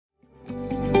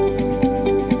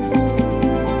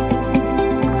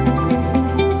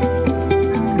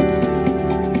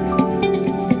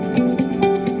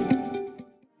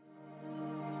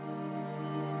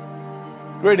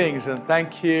Greetings and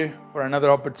thank you for another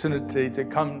opportunity to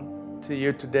come to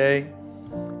you today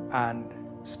and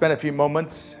spend a few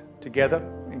moments together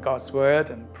in God's Word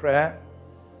and prayer.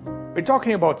 We're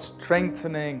talking about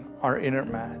strengthening our inner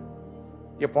man.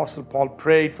 The Apostle Paul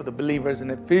prayed for the believers in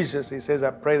Ephesians. He says,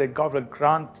 I pray that God will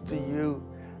grant to you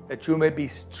that you may be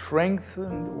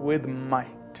strengthened with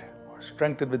might, or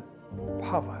strengthened with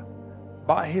power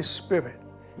by His Spirit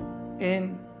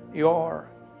in your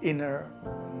inner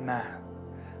man.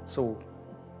 So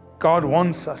God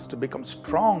wants us to become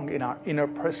strong in our inner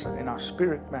person, in our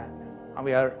spirit man. And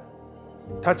we are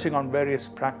touching on various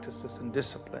practices and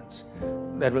disciplines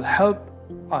that will help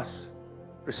us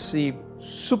receive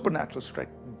supernatural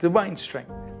strength, divine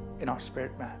strength in our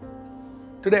spirit man.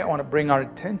 Today I want to bring our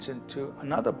attention to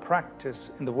another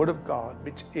practice in the Word of God,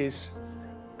 which is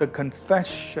the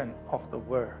confession of the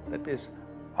Word. That is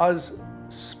us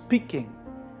speaking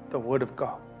the Word of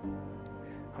God.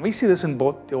 And we see this in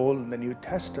both the Old and the New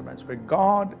Testaments, where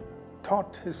God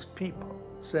taught His people,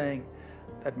 saying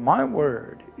that my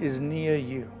word is near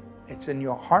you. It's in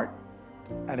your heart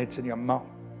and it's in your mouth.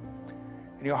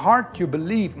 In your heart you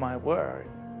believe my word,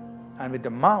 and with the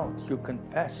mouth you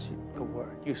confess the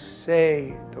word. You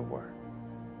say the word.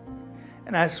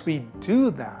 And as we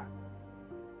do that,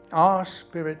 our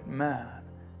spirit man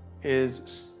is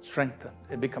strengthened.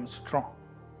 It becomes strong.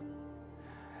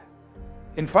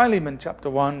 In Philemon chapter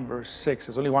 1 verse 6,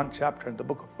 there's only one chapter in the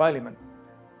book of Philemon.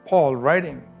 Paul,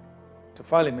 writing to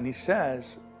Philemon, he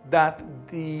says that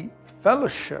the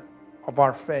fellowship of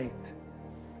our faith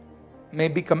may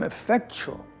become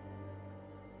effectual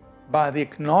by the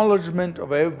acknowledgement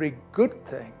of every good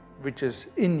thing which is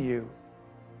in you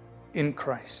in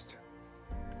Christ.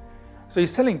 So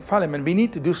he's telling Philemon, we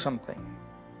need to do something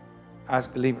as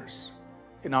believers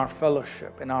in our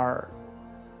fellowship, in our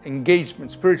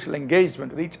engagement, spiritual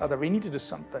engagement with each other. We need to do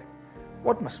something.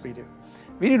 What must we do?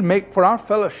 We need to make, for our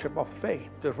fellowship of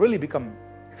faith to really become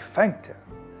effective,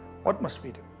 what must we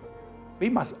do? We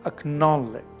must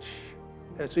acknowledge,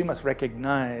 as we must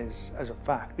recognize as a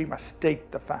fact, we must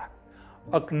state the fact,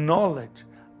 acknowledge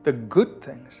the good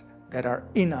things that are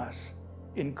in us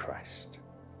in Christ.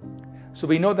 So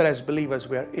we know that as believers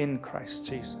we are in Christ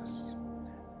Jesus.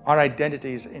 Our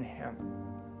identity is in Him.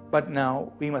 But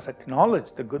now we must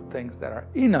acknowledge the good things that are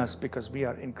in us because we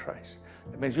are in Christ.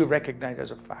 That means you recognize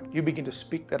as a fact. You begin to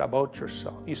speak that about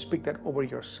yourself. You speak that over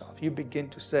yourself. You begin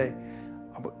to say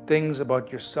things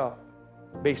about yourself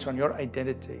based on your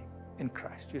identity in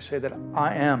Christ. You say that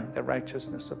I am the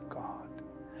righteousness of God.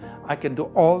 I can do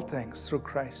all things through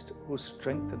Christ who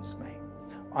strengthens me.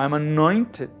 I am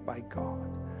anointed by God.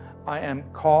 I am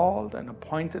called and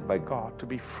appointed by God to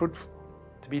be fruitful,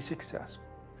 to be successful.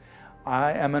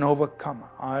 I am an overcomer.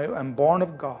 I am born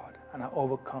of God and I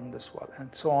overcome this world, and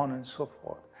so on and so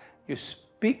forth. You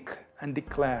speak and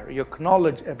declare, you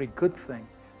acknowledge every good thing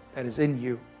that is in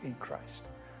you in Christ.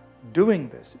 Doing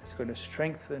this is going to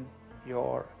strengthen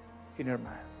your inner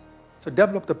man. So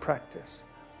develop the practice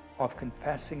of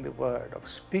confessing the word, of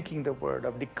speaking the word,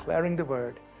 of declaring the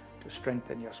word to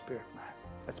strengthen your spirit man.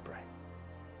 Let's pray.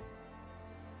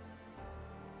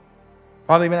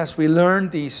 Father, even as we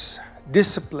learn these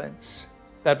disciplines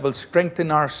that will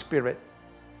strengthen our spirit,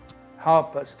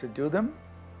 help us to do them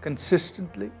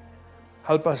consistently.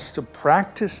 Help us to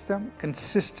practice them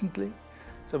consistently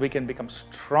so we can become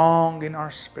strong in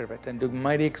our spirit and do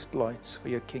mighty exploits for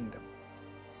your kingdom.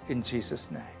 In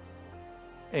Jesus' name,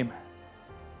 amen.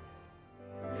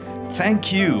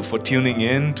 Thank you for tuning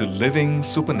in to Living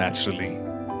Supernaturally.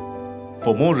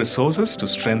 For more resources to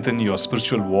strengthen your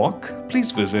spiritual walk,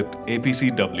 please visit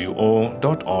apcwo.org.